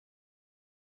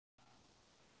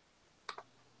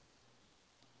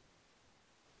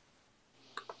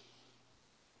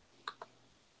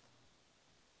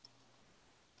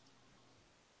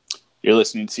You're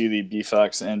listening to the B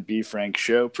Fox and B Frank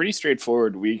show. Pretty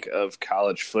straightforward week of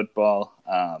college football.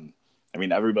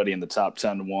 Everybody in the top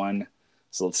 10 won.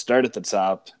 So let's start at the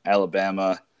top.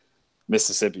 Alabama,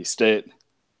 Mississippi State.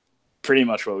 Pretty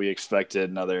much what we expected.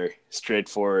 Another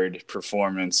straightforward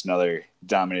performance, another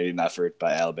dominating effort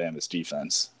by Alabama's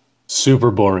defense.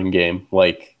 Super boring game.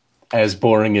 Like, as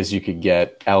boring as you could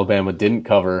get. Alabama didn't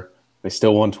cover. They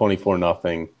still won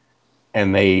 24-0,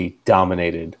 and they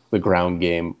dominated the ground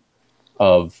game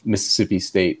of Mississippi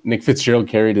State. Nick Fitzgerald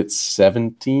carried it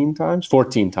 14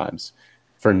 times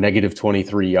for negative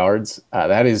 23 yards.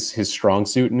 That is his strong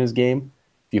suit in his game.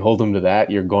 If you hold him to that,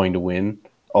 you're going to win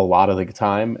a lot of the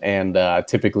time. And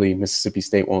typically, Mississippi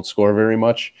State won't score very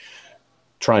much.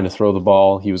 Trying to throw the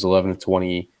ball, he was 11 of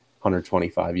 20,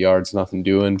 125 yards, nothing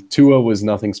doing. Tua was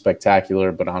nothing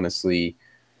spectacular, but honestly,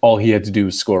 all he had to do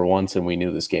was score once, and we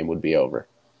knew this game would be over.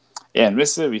 Yeah, and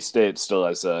Mississippi State still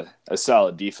has a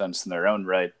solid defense in their own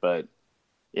right, but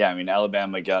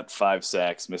Alabama got 5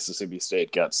 sacks, Mississippi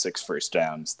State got 6 first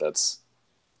downs. That's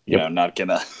not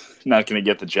gonna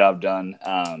get the job done.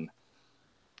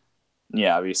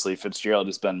 Obviously Fitzgerald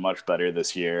has been much better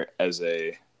this year as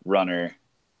a runner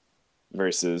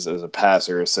versus as a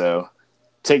passer, so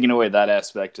taking away that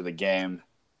aspect of the game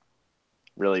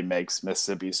really makes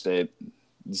Mississippi State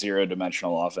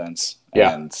zero-dimensional offense.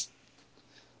 Yeah. And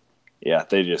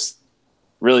they just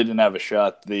really didn't have a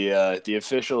shot. The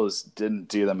officials didn't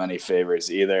do them any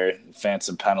favors either.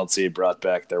 Phantom penalty brought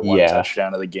back their one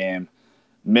touchdown of the game.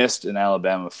 Missed an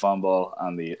Alabama fumble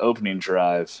on the opening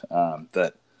drive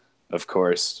that, of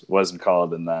course, wasn't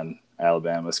called, and then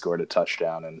Alabama scored a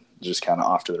touchdown and just kind of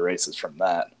off to the races from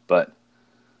that. But,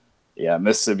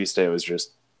 Mississippi State was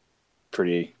just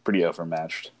pretty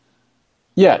overmatched.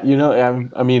 Yeah,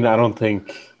 I don't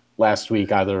think last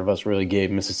week either of us really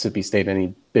gave Mississippi State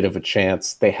any bit of a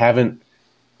chance. They haven't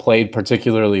played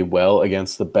particularly well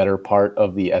against the better part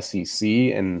of the SEC,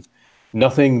 and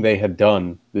nothing they had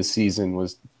done this season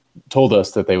told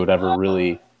us that they would ever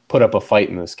really put up a fight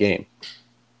in this game.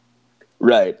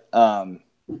 Right.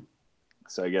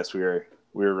 So I guess we were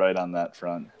right on that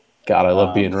front. God, I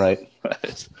love being right.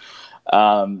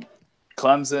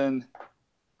 Clemson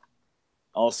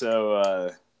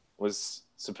also was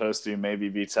supposed to maybe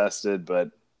be tested,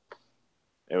 but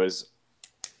it was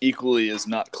equally as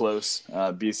not close.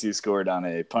 BC scored on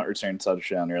a punt return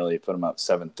touchdown early, put them up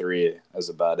 7-3. That was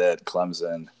about it.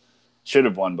 Clemson should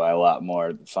have won by a lot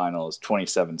more. The final is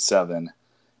 27-7.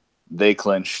 They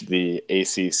clinched the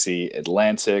ACC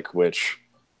Atlantic, which,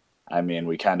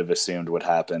 we kind of assumed would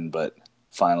happen, but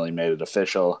finally made it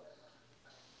official.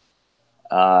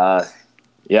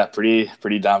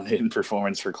 Pretty dominating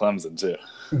performance for Clemson, too.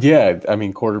 Yeah,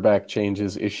 quarterback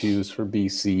changes, issues for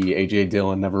BC. A.J.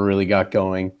 Dillon never really got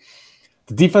going.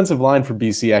 The defensive line for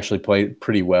BC actually played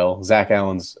pretty well. Zach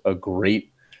Allen's a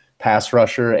great pass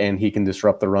rusher, and he can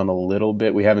disrupt the run a little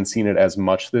bit. We haven't seen it as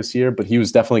much this year, but he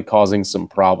was definitely causing some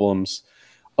problems.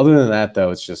 Other than that,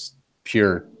 though, it's just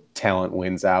pure talent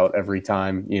wins out every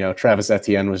time. Travis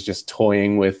Etienne was just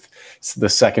toying with the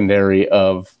secondary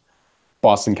of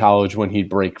Boston College when he'd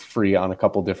break free on a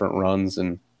couple different runs,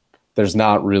 and there's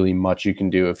not really much you can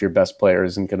do if your best player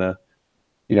isn't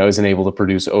able to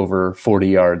produce over 40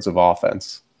 yards of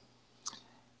offense.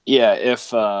 Yeah, if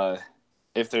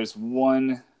there's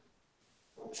one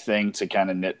thing to kind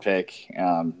of nitpick,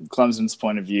 Clemson's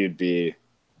point of view would be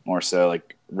more so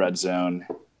like red zone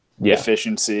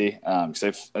efficiency.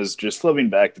 Because I was just flipping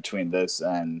back between this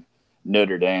and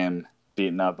Notre Dame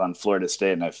beating up on Florida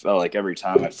State, and I felt like every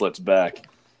time I flipped back,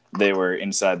 they were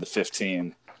inside the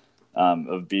 15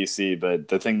 of BC. But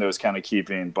the thing that was kind of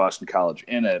keeping Boston College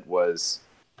in it was,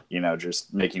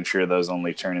 just making sure those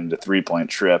only turn into 3-point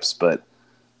trips. But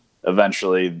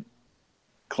eventually,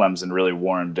 Clemson really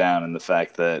wore him down in the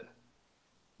fact that,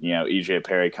 EJ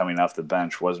Perry coming off the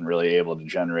bench wasn't really able to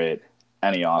generate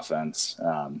any offense.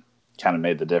 Kind of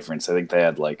made the difference. I think they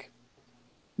had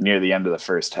near the end of the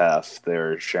first half, they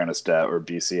were sharing a stat where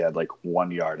BC had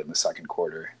 1 yard in the second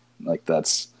quarter.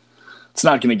 It's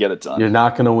not going to get it done. You're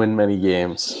not going to win many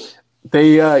games.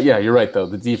 You're right, though.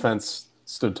 The defense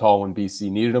stood tall when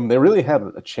BC needed them. They really had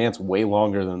a chance way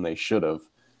longer than they should have.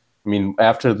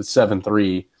 After the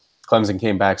 7-3, Clemson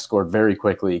came back, scored very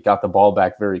quickly, got the ball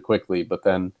back very quickly, but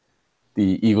then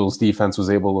the Eagles defense was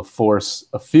able to force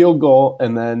a field goal,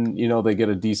 and then, they get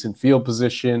a decent field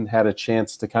position, had a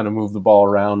chance to kind of move the ball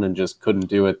around and just couldn't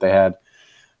do it. They had,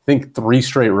 I think, 3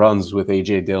 straight runs with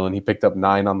A.J. Dillon. He picked up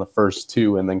 9 on the first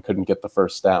 2 and then couldn't get the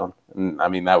first down.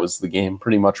 And, that was the game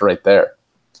pretty much right there.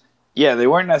 Yeah, they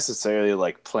weren't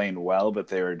necessarily playing well, but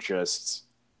they were just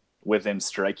within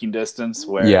striking distance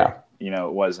where,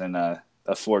 it wasn't a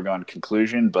foregone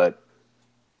conclusion, but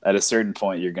at a certain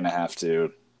point, you're going to have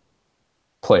to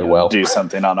play well, do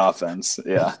something on offense.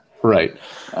 Yeah. Right.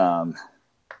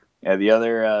 The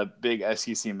other big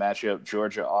SEC matchup,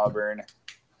 Georgia-Auburn.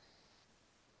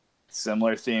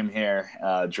 Similar theme here.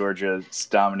 Georgia's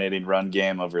dominating run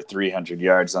game, over 300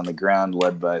 yards on the ground,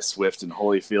 led by Swift and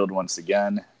Holyfield once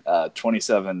again.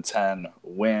 27-10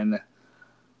 win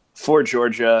for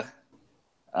Georgia.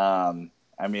 I'd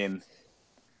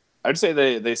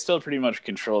say they still pretty much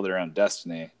control their own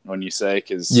destiny, when you say,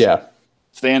 because if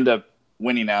they end up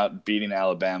winning out, beating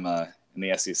Alabama in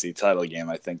the SEC title game,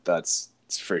 I think that's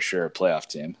for sure a playoff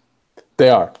team. They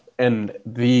are. And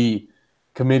the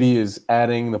committee is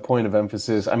adding the point of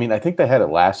emphasis. I mean, I think they had it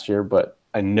last year, but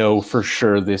I know for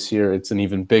sure this year it's an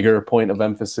even bigger point of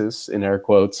emphasis, in air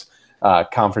quotes,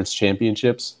 conference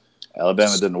championships.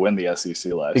 Alabama didn't win the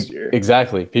SEC last year.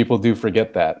 Exactly. People do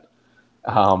forget that.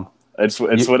 It's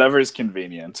whatever is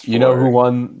convenient. You know who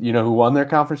won their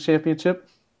conference championship?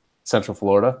 Central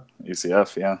Florida.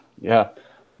 UCF, yeah. Yeah.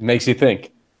 Makes you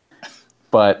think.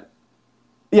 But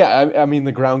yeah, I mean,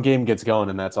 the ground game gets going,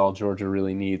 and that's all Georgia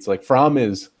really needs. Like, Fromm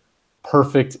is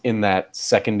perfect in that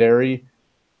secondary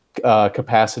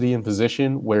capacity and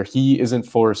position where he isn't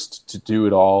forced to do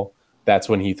it all. That's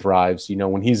when he thrives.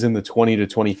 When he's in the 20 to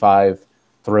 25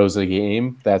 throws a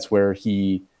game, that's where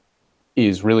he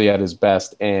is really at his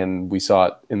best, and we saw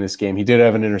it in this game. He did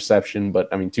have an interception, but,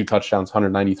 2 touchdowns,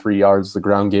 193 yards. The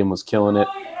ground game was killing it.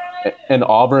 And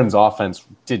Auburn's offense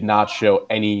did not show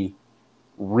any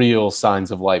real signs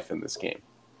of life in this game.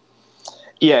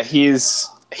 Yeah, he's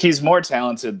more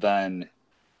talented than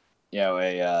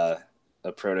a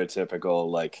prototypical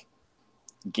like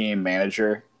game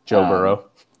manager. Joe Burrow.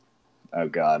 Oh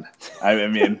God, I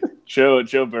mean Joe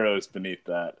Burrow is beneath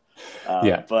that.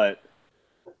 But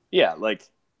yeah, like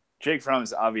Jake Fromm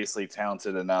is obviously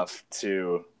talented enough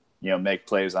to make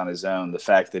plays on his own. The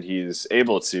fact that he's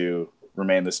able to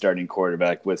remain the starting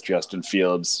quarterback with Justin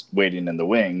Fields waiting in the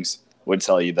wings would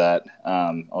tell you that.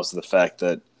 Also, the fact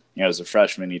that as a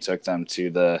freshman, he took them to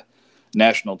the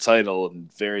national title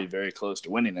and very, very close to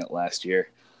winning it last year.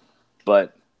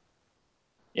 But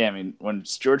yeah, when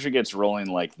Georgia gets rolling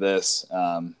like this,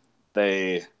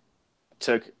 they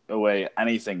took away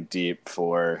anything deep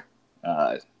for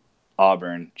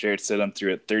Auburn. Jarrett Stidham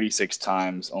threw it 36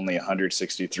 times, only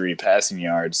 163 passing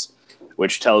yards,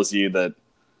 which tells you that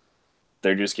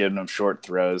they're just giving him short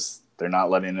throws. They're not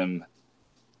letting him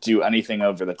do anything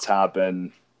over the top.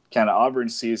 And kind of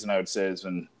Auburn's season, I would say, has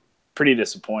been pretty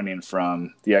disappointing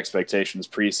from the expectations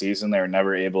preseason. They were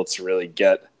never able to really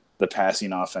get the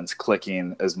passing offense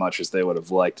clicking as much as they would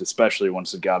have liked, especially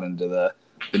once it got into the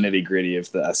nitty-gritty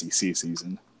of the SEC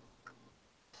season.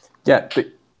 Yeah,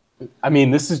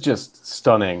 this is just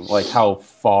stunning, like how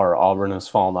far Auburn has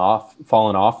fallen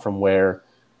off from where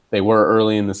they were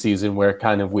early in the season, where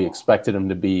kind of we expected them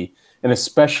to be, and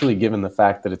especially given the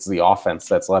fact that it's the offense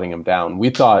that's letting them down.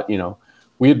 We thought,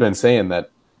 we had been saying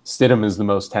that Stidham is the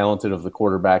most talented of the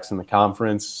quarterbacks in the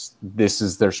conference. This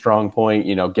is their strong point.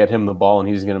 Get him the ball and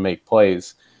he's going to make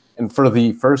plays. And for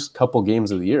the first couple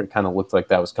games of the year, it kind of looked like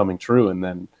that was coming true, and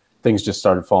then things just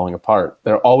started falling apart.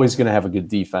 They're always going to have a good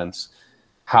defense.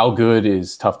 How good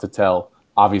is tough to tell.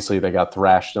 Obviously, they got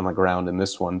thrashed on the ground in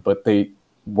this one, but they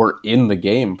were in the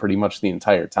game pretty much the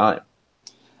entire time.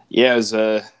 Yeah, it's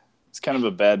kind of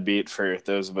a bad beat for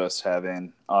those of us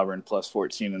having Auburn plus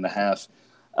 14.5.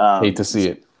 Hate to see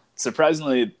it.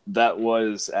 Surprisingly, that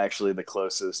was actually the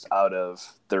closest out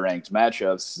of the ranked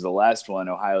matchups. The last one,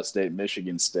 Ohio State,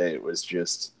 Michigan State, was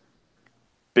just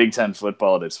Big Ten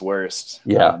football at its worst.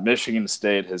 Yeah. Michigan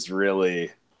State has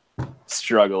really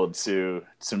struggled to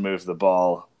move the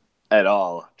ball at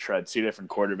all. Tried 2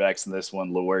 different quarterbacks in this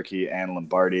one, Lewerke and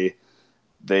Lombardi.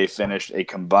 They finished a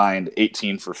combined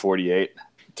 18 for 48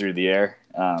 through the air,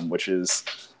 which is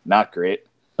not great.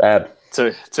 Bad.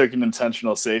 Took an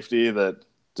intentional safety that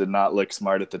did not look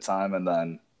smart at the time, and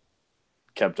then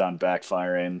kept on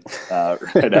backfiring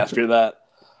right after that.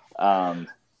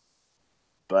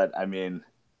 But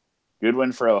good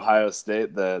win for Ohio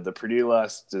State. The Purdue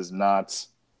loss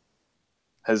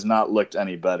has not looked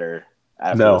any better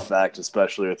after the fact,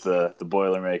 especially with the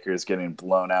Boilermakers getting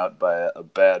blown out by a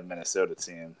bad Minnesota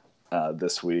team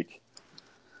this week.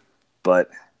 But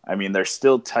they're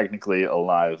still technically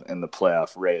alive in the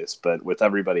playoff race, but with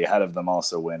everybody ahead of them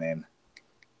also winning,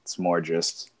 it's more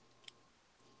just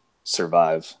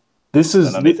survive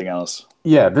than anything else.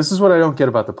 Yeah, this is what I don't get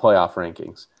about the playoff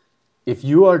rankings. If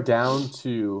you are down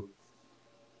to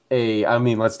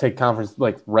let's take conference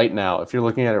like right now. If you're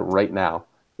looking at it right now,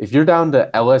 if you're down to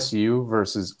LSU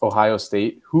versus Ohio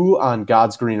State, who on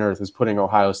God's green earth is putting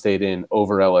Ohio State in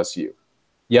over LSU?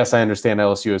 Yes, I understand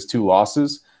LSU has 2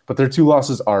 losses, but their 2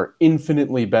 losses are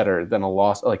infinitely better than a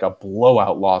loss, like a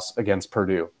blowout loss against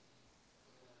Purdue.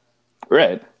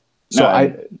 Right. So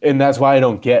and that's why I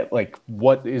don't get, like,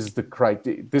 what is the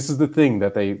criteria? This is the thing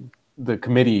that the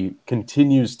committee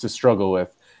continues to struggle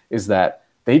with, is that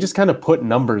they just kind of put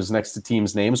numbers next to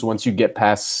teams' names once you get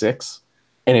past 6,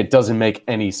 and it doesn't make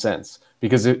any sense,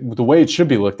 because the way it should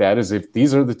be looked at is if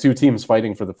these are the 2 teams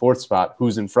fighting for the 4th spot,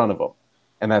 who's in front of them?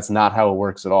 And that's not how it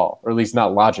works at all, or at least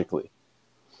not logically.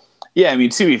 Yeah, I mean,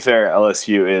 to be fair,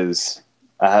 LSU is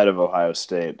ahead of Ohio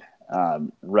State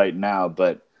right now,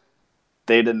 but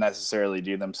they didn't necessarily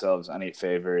do themselves any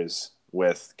favors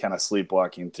with kind of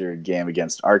sleepwalking through a game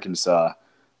against Arkansas.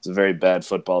 It's a very bad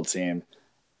football team.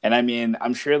 And I mean,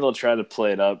 I'm sure they'll try to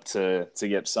play it up to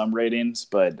get some ratings,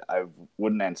 but I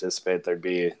wouldn't anticipate there'd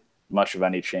be much of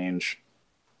any change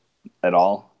at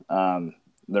all. The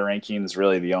ranking is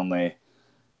really the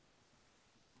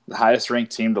highest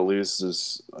ranked team to lose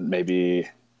is maybe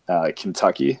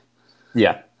Kentucky.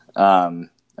 Yeah. And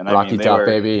Rocky Top,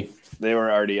 baby. They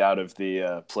were already out of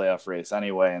the playoff race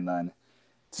anyway, and then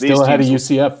still ahead of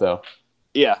UCF though.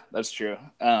 Yeah, that's true.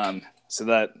 So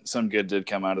that some good did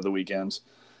come out of the weekends,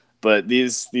 but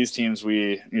these teams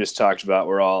we just talked about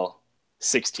were all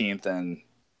 16th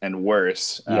and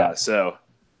worse. Yeah. So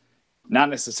not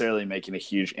necessarily making a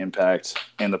huge impact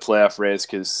in the playoff race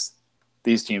because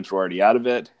these teams were already out of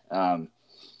it.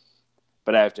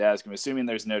 But I have to ask, I'm assuming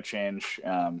there's no change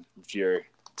to your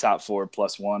top 4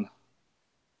 plus 1.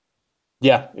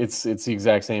 Yeah, it's the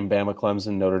exact same: Bama,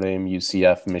 Clemson, Notre Dame,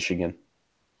 UCF, Michigan.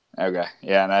 Okay,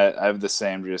 yeah, and I have the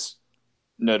same, just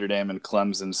Notre Dame and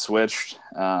Clemson switched.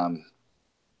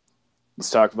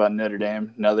 Let's talk about Notre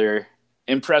Dame. Another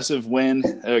impressive win,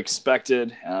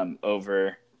 expected,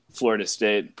 over Florida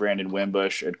State. Brandon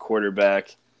Wimbush at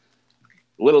quarterback.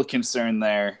 Little concern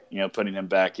there, putting him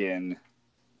back in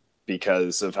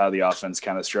because of how the offense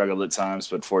kind of struggled at times,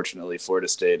 but fortunately Florida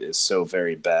State is so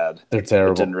very bad. They're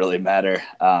terrible. It didn't really matter.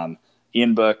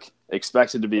 Ian Book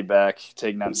expected to be back,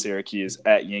 taking on Syracuse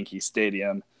at Yankee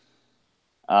Stadium.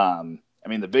 I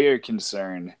mean, the bigger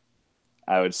concern,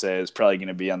 I would say, is probably going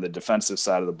to be on the defensive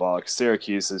side of the ball, because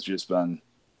Syracuse has just been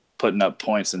putting up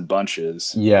points in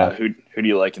bunches. Yeah. Who do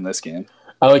you like in this game?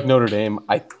 I like Notre Dame.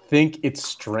 I think it's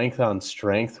strength on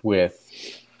strength with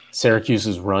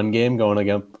Syracuse's run game going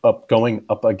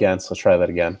up against, let's try that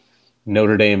again,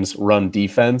 Notre Dame's run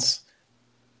defense.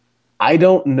 I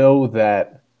don't know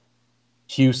that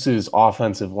Hughes's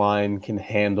offensive line can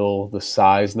handle the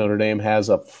size Notre Dame has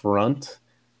up front.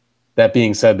 That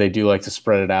being said, they do like to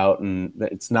spread it out, and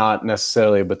it's not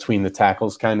necessarily a between the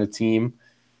tackles kind of team.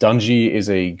 Dungy is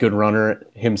a good runner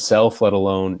himself, let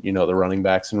alone, the running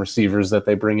backs and receivers that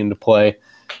they bring into play.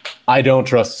 I don't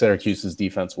trust Syracuse's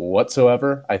defense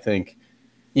whatsoever. I think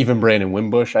even Brandon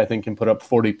Wimbush, can put up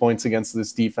 40 points against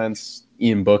this defense.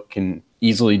 Ian Book can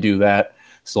easily do that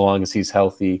so long as he's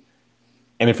healthy.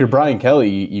 And if you're Brian Kelly,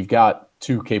 you've got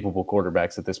 2 capable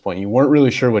quarterbacks at this point. You weren't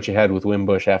really sure what you had with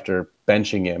Wimbush after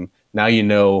benching him. Now you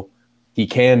know he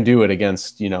can do it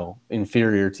against,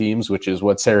 inferior teams, which is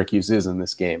what Syracuse is in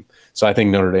this game. So I think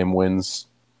Notre Dame wins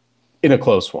in a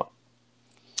close one.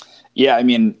 Yeah, I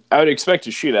mean, I would expect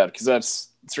a shootout because that's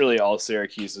really all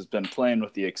Syracuse has been playing,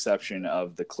 with the exception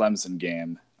of the Clemson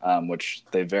game, which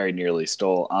they very nearly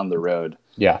stole on the road.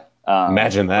 Yeah,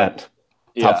 imagine that.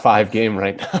 Top 5 game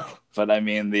right now. But I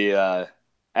mean, the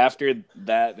after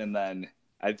that, and then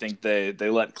I think they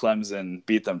let Clemson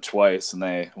beat them twice, and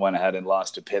they went ahead and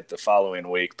lost to Pitt the following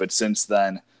week. But since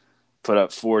then, put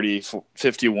up 40,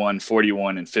 51,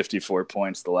 41, and 54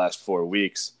 points the last 4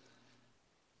 weeks.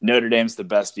 Notre Dame's the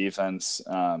best defense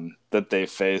that they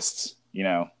faced,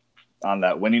 on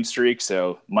that winning streak.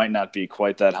 So might not be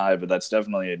quite that high, but that's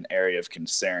definitely an area of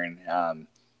concern.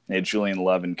 Julian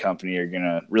Love and company are going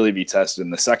to really be tested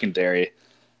in the secondary.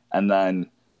 And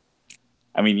then,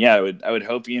 I mean, yeah, I would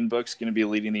hope Ian Book's going to be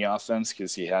leading the offense,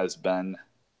 because he has been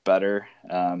better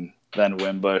than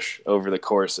Wimbush over the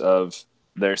course of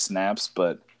their snaps.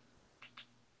 But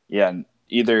yeah,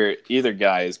 either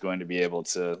guy is going to be able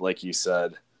to, like you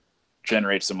said,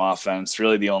 generate some offense.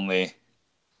 Really the only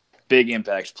big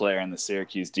impact player in the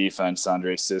Syracuse defense,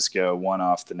 Andre Cisco, won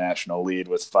off the national lead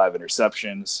with 5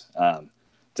 interceptions.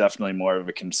 Definitely more of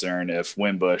a concern if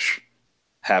Wimbush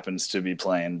happens to be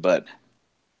playing. But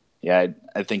yeah,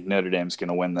 I think Notre Dame's going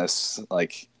to win this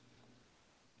like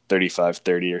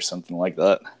 35-30 or something like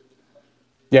that.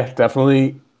 Yeah,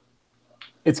 definitely.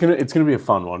 It's gonna be a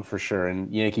fun one for sure.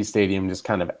 And Yankee Stadium just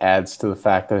kind of adds to the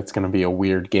fact that it's going to be a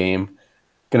weird game.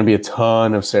 Going to be a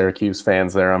ton of Syracuse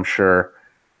fans there, I'm sure.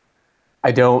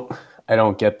 I don't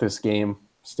get this game.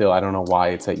 Still, I don't know why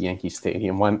it's at Yankee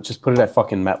Stadium. Why not just put it at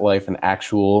fucking MetLife, an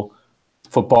actual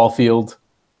football field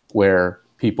where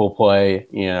people play?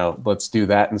 Let's do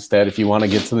that instead. If you want to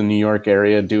get to the New York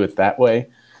area, do it that way.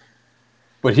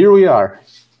 But here we are.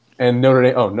 And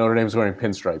Notre Dame's wearing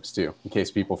pinstripes too, in case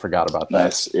people forgot about that.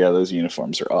 Nice. Yeah, those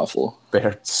uniforms are awful.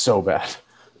 They're so bad.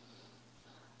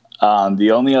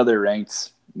 The only other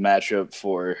ranked matchup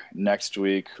for next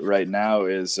week right now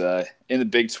is in the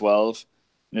Big 12.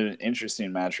 An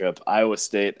interesting matchup. Iowa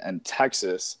State and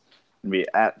Texas. Going to be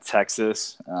at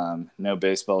Texas. No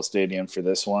baseball stadium for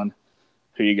this one.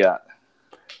 Who you got?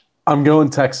 I'm going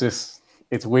Texas.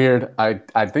 It's weird. I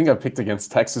think I've picked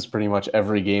against Texas pretty much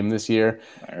every game this year.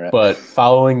 All right. But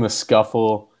following the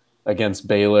scuffle against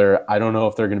Baylor, I don't know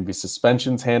if there are going to be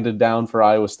suspensions handed down for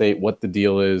Iowa State, what the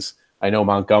deal is. I know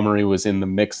Montgomery was in the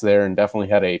mix there and definitely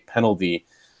had a penalty.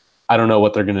 I don't know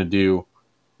what they're going to do.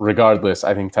 Regardless,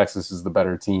 I think Texas is the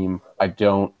better team. I've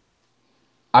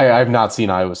not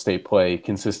seen Iowa State play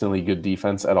consistently good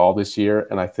defense at all this year,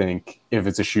 and I think if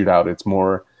it's a shootout, it's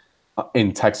more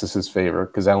in Texas's favor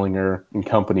because Ellinger and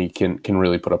company can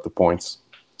really put up the points.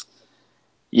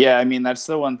 Yeah, I mean, that's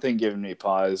the one thing giving me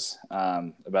pause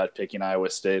about picking Iowa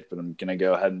State, but I'm going to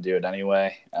go ahead and do it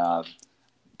anyway.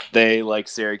 They, like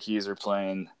Syracuse, are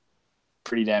playing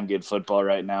pretty damn good football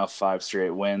right now, 5 straight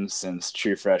wins since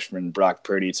true freshman Brock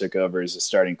Purdy took over as a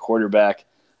starting quarterback.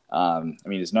 I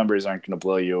mean, his numbers aren't going to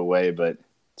blow you away, but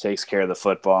takes care of the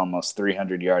football, almost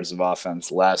 300 yards of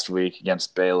offense last week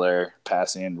against Baylor,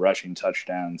 passing and rushing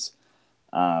touchdowns.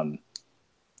 I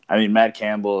mean, Matt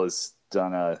Campbell has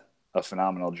done a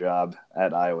phenomenal job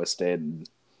at Iowa State, and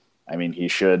I mean, he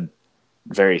should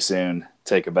very soon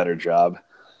take a better job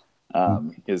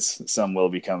because some will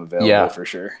become available for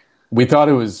sure. We thought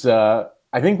it was I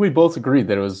think we both agreed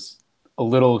that it was a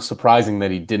little surprising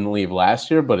that he didn't leave last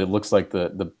year, but it looks like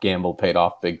the gamble paid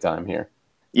off big time here.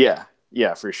 Yeah,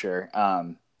 for sure.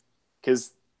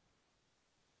 Because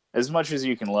as much as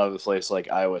you can love a place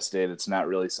like Iowa State, it's not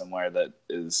really somewhere that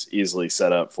is easily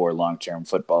set up for long-term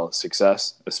football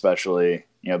success, especially,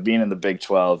 being in the Big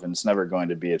 12, and it's never going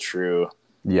to be a true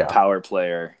power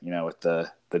player, with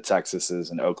the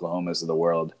Texases and Oklahomas of the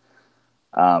world.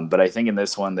 But I think in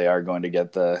this one, they are going to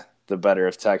get the better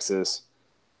of Texas.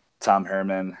 Tom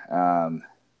Herman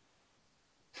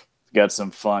got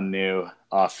some fun new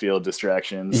off-field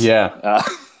distractions. Yeah,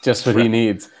 just what he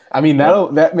needs. I mean,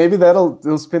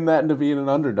 they'll spin that into being an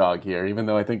underdog here, even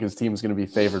though I think his team's going to be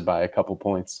favored by a couple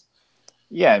points.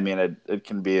 Yeah, I mean, it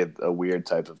can be a weird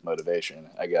type of motivation,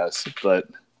 I guess, but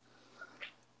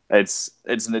it's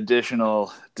an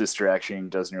additional distraction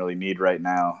doesn't really need right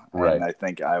now, right. And I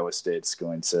think Iowa State's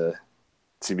going to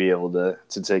be able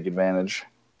to take advantage.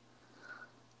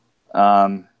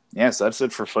 So that's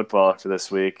it for football for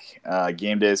this week.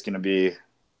 Game day is going to be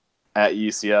at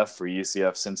UCF for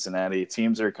UCF Cincinnati.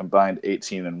 Teams are combined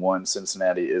 18-1.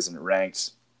 Cincinnati isn't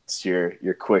ranked. It's your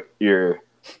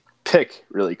pick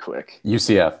really quick.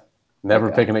 UCF.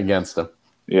 Never picking against them.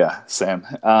 Yeah, same.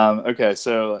 Okay,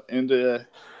 so into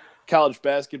college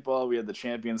basketball, we had the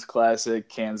Champions Classic.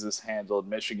 Kansas handled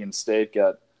Michigan State.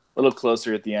 Got a little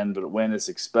closer at the end, but a win is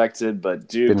expected. But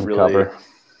Duke didn't cover.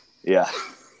 Yeah.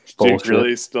 Duke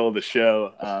really stole the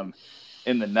show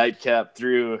in the nightcap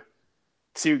through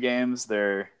 2 games.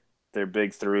 Their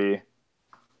big 3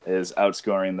 is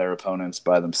outscoring their opponents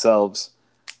by themselves.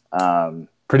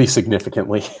 Pretty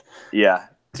significantly. Yeah.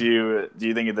 Do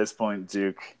you think at this point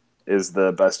Duke is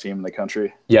the best team in the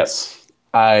country? Yes.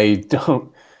 I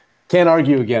can't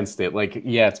argue against it. Like,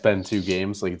 yeah, it's been 2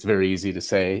 games. Like, it's very easy to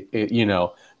say.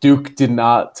 Duke did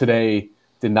not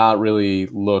really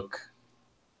look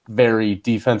very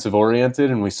defensive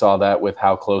oriented, and we saw that with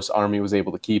how close Army was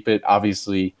able to keep it.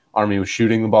 Obviously, Army was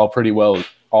shooting the ball pretty well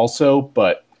also,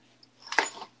 but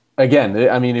again,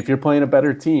 I mean, if you're playing a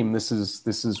better team, this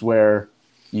is where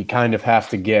you kind of have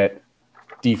to get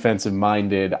defensive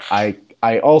minded.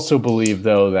 I also believe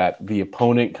though that the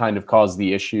opponent kind of caused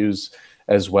the issues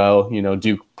as well.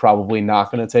 Duke probably not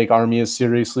going to take Army as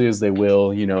seriously as they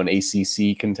will, an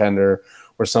ACC contender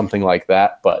or something like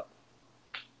that, but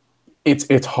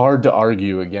it's hard to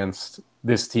argue against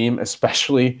this team,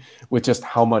 especially with just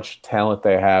how much talent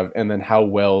they have and then how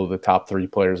well the top 3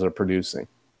 players are producing.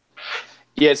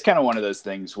 Yeah, it's kind of one of those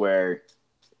things where,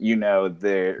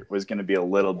 there was going to be a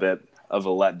little bit of a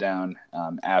letdown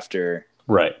after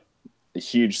a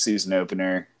huge season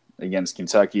opener against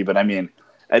Kentucky. But, I mean,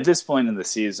 at this point in the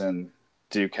season,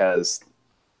 Duke has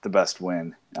the best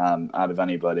win out of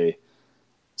anybody.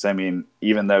 So, I mean,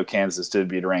 even though Kansas did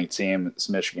beat a ranked team, it's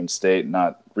Michigan State,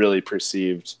 not really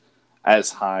perceived as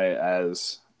high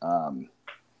as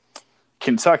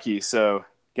Kentucky. So,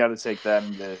 got to take that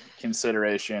into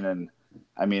consideration. And,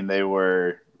 I mean, they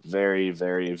were very,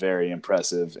 very, very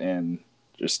impressive in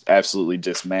just absolutely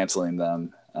dismantling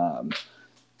them.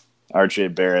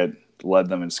 RJ Barrett led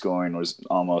them in scoring, was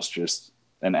almost just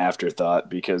an afterthought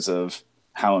because of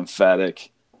how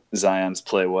emphatic Zion's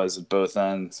play was at both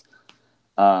ends.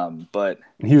 But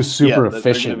he was super they're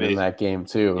efficient in that game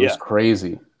too. It was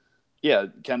crazy. Yeah,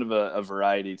 kind of a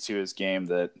variety to his game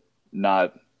that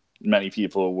not many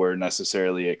people were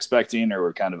necessarily expecting or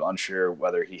were kind of unsure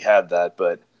whether he had that.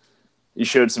 But he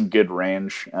showed some good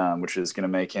range, which is going to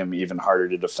make him even harder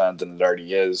to defend than it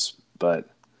already is. But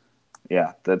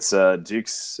yeah, that's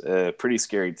Duke's a pretty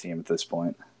scary team at this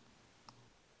point.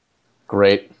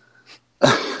 Great.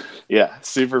 Yeah,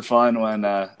 super fun when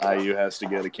IU has to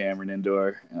go to Cameron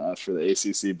Indoor for the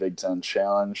ACC Big Ten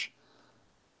Challenge.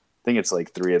 I think it's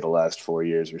like 3 of the last 4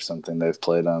 years or something they've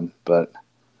played them, but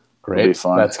great. It'll be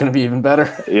fun. That's going to be even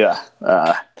better. Yeah.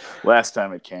 Last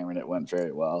time at Cameron, it went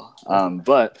very well.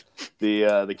 But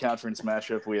the conference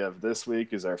matchup we have this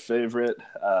week is our favorite,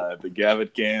 the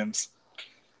Gavitt games.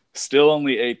 Still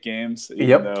only 8 games,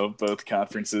 even though both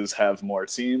conferences have more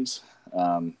teams.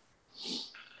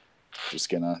 Just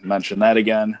going to mention that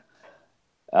again.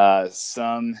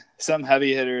 Some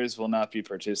heavy hitters will not be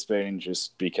participating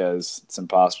just because it's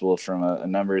impossible from a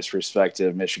numbers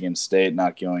perspective. Michigan State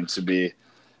not going to be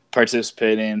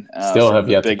participating. Still have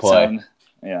yet to play. 10.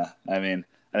 Yeah, I mean,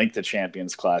 I think the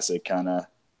Champions Classic kind of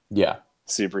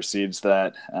supersedes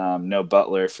that. No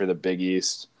Butler for the Big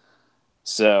East.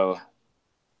 So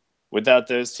without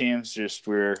those teams, just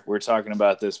we're talking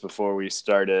about this before we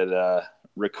started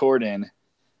recording.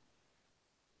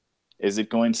 Is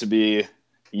it going to be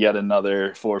yet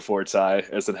another 4-4 tie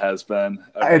as it has been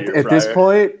at this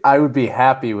point? I would be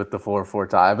happy with the 4-4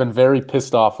 tie. I've been very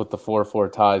pissed off with the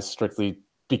 4-4 ties strictly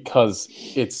because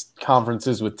it's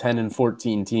conferences with 10 and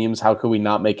 14 teams. How could we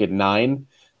not make it 9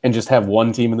 and just have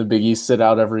one team in the Big East sit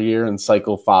out every year and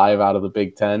cycle 5 out of the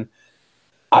Big Ten?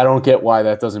 I don't get why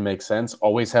that doesn't make sense.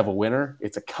 Always have a winner.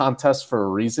 It's a contest for a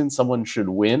reason. Someone should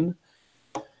win.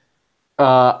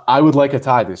 I would like a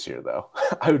tie this year, though.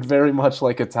 I would very much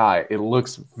like a tie. It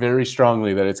looks very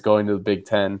strongly that it's going to the Big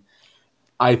Ten.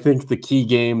 I think the key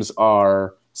games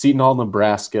are Seton Hall,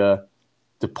 Nebraska,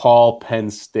 DePaul, Penn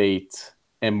State,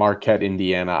 and Marquette,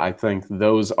 Indiana. I think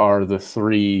those are the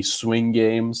 3 swing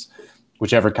games.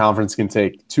 Whichever conference can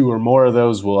take 2 or more of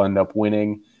those will end up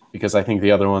winning because I think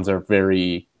the other ones are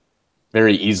very,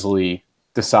 very easily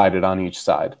decided on each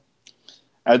side.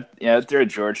 I'd throw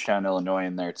Georgetown, Illinois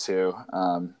in there too.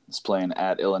 It's playing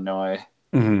at Illinois.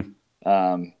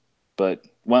 Mm-hmm. But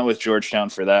went with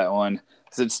Georgetown for that one.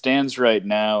 As it stands right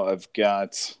now, I've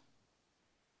got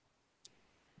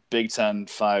Big Ten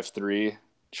 5-3,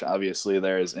 which obviously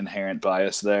there is inherent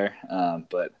bias there.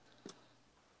 But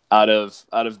out of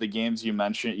the games you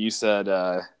mentioned, you said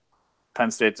Penn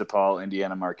State, DePaul,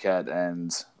 Indiana, Marquette,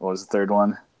 and what was the third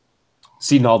one?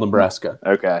 Seton Hall, Nebraska.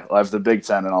 Okay, well, I have the Big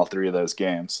Ten in all 3 of those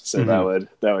games, so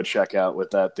that would check out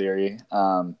with that theory.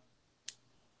 Are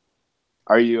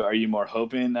you more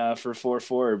hoping for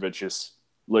 4-4, but just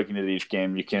looking at each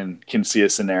game, you can see a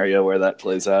scenario where that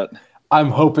plays out?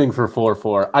 I'm hoping for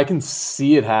 4-4. I can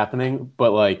see it happening,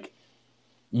 but like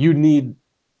you need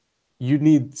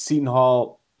Seton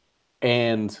Hall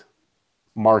and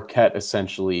Marquette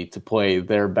essentially to play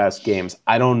their best games.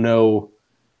 I don't know.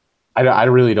 I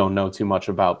really don't know too much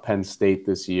about Penn State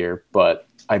this year, but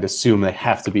I'd assume they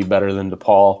have to be better than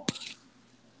DePaul.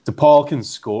 DePaul can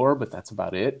score, but that's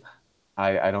about it.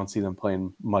 I don't see them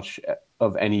playing much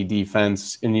of any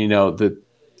defense. And, the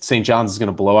St. John's is going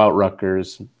to blow out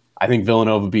Rutgers. I think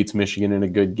Villanova beats Michigan in a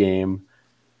good game.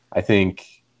 I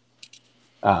think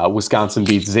Wisconsin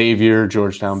beats Xavier.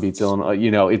 Georgetown beats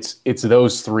Illinois. It's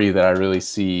those 3 that I really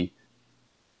see.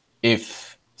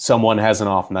 If someone has an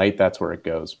off night, that's where it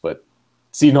goes. But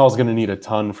Seton Hall's going to need a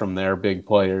ton from their big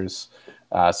players.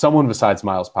 Someone besides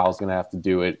Miles Powell is going to have to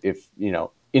do it. If,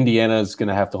 Indiana is going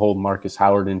to have to hold Marcus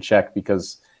Howard in check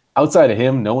because outside of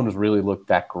him, no one has really looked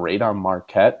that great on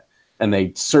Marquette. And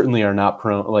they certainly are not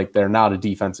they're not a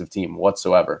defensive team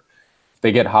whatsoever. If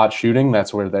they get hot shooting,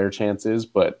 that's where their chance is.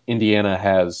 But Indiana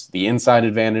has the inside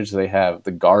advantage. They have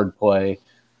the guard play.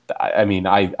 I mean,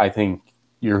 I think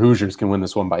your Hoosiers can win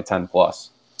this one by 10 plus.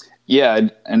 Yeah,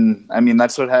 and I mean,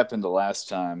 that's what happened the last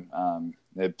time.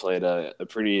 They played a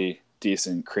pretty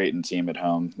decent Creighton team at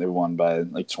home. They won by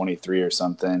like 23 or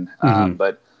something.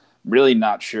 But really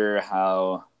not sure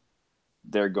how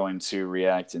they're going to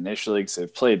react initially because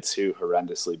they've played two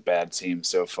horrendously bad teams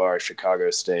so far, Chicago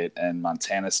State and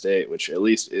Montana State, which at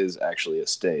least is actually a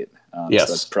state. Yes.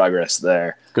 So that's progress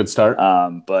there. Good start.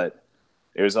 But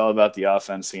it was all about the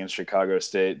offense against Chicago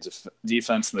State.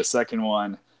 Defense in the second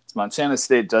one. Montana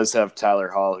State does have Tyler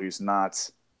Hall, who's not,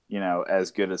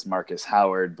 as good as Marcus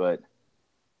Howard, but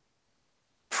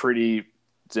pretty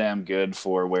damn good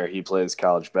for where he plays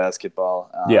college basketball.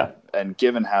 And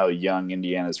given how young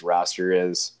Indiana's roster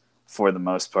is, for the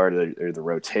most part, or the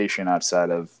rotation outside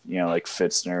of, like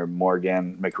Fitzner,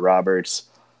 Morgan, McRoberts,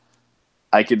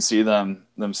 I could see them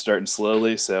starting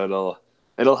slowly. So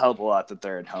it'll help a lot that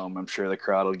they're at home. I'm sure the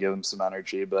crowd will give them some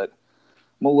energy, but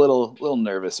I'm a little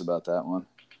nervous about that one.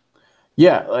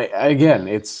 Yeah, again,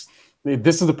 this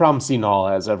is the problem Seton Hall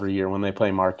has every year when they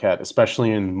play Marquette,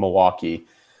 especially in Milwaukee.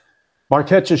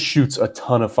 Marquette just shoots a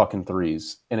ton of fucking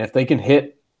threes, and if they can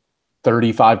hit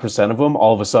 35% of them,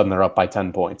 all of a sudden they're up by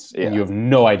 10 points, and you have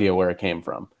no idea where it came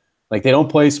from. Like, they don't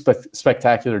play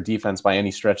spectacular defense by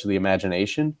any stretch of the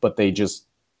imagination, but they just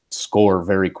score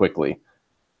very quickly.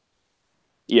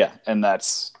 Yeah, and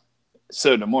that's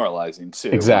so demoralizing too.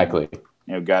 Exactly.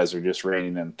 Guys are just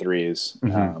raining in threes.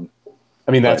 Mm-hmm.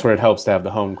 That's where it helps to have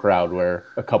the home crowd, where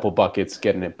a couple buckets,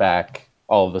 getting it back,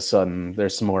 all of a sudden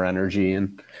there's some more energy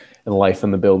and life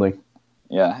in the building.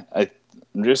 Yeah,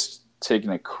 I'm just taking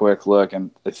a quick look,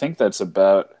 and I think that's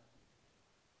about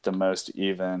the most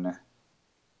even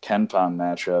KenPom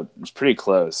matchup. It's pretty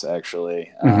close,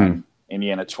 actually.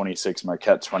 Indiana 26,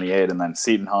 Marquette 28, and then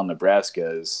Seton Hall,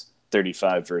 Nebraska is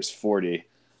 35 versus 40.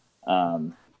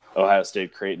 Ohio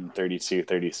State, Creighton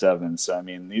 32-37. So,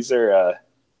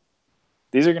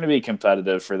 these are going to be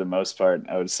competitive for the most part,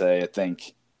 I would say. I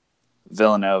think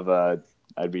Villanova,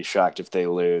 I'd be shocked if they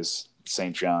lose.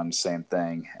 St. John's, same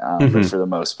thing. But for the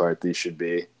most part, these should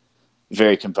be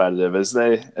very competitive, as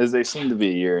they seem to be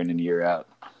year in and year out.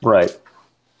 Right.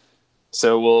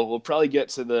 So we'll probably get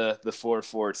to the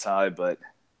 4-4 tie, but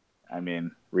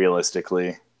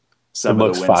realistically, some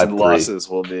of the wins and losses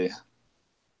will be,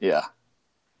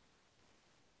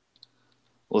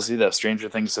 we'll see. Though stranger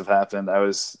things have happened. I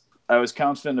was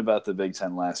confident about the Big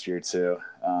Ten last year too,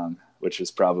 which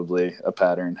is probably a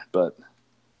pattern, but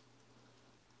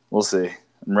we'll see.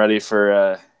 I'm ready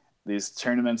for these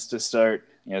tournaments to start.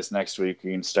 Yes, next week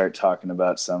we can start talking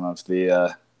about some of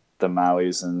the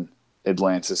Mauis and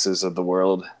Atlantises of the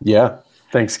world. Yeah,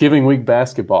 Thanksgiving week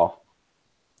basketball.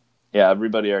 Yeah,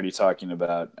 everybody already talking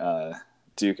about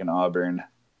Duke and Auburn.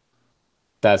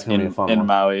 That's going to be a fun one. In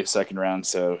Maui, second round,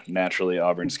 so naturally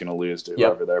Auburn's going to lose to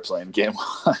whoever they're playing game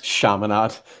one.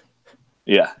 Chaminade.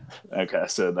 Yeah. Okay,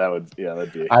 so that'd be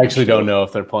I actually don't know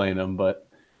if they're playing them, but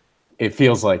it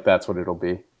feels like that's what it'll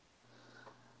be.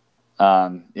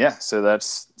 So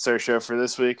that's our show for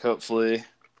this week. Hopefully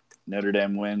Notre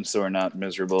Dame wins, so we're not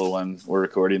miserable when we're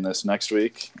recording this next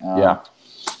week.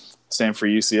 Same for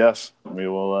UCF.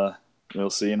 We'll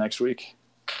see you next week.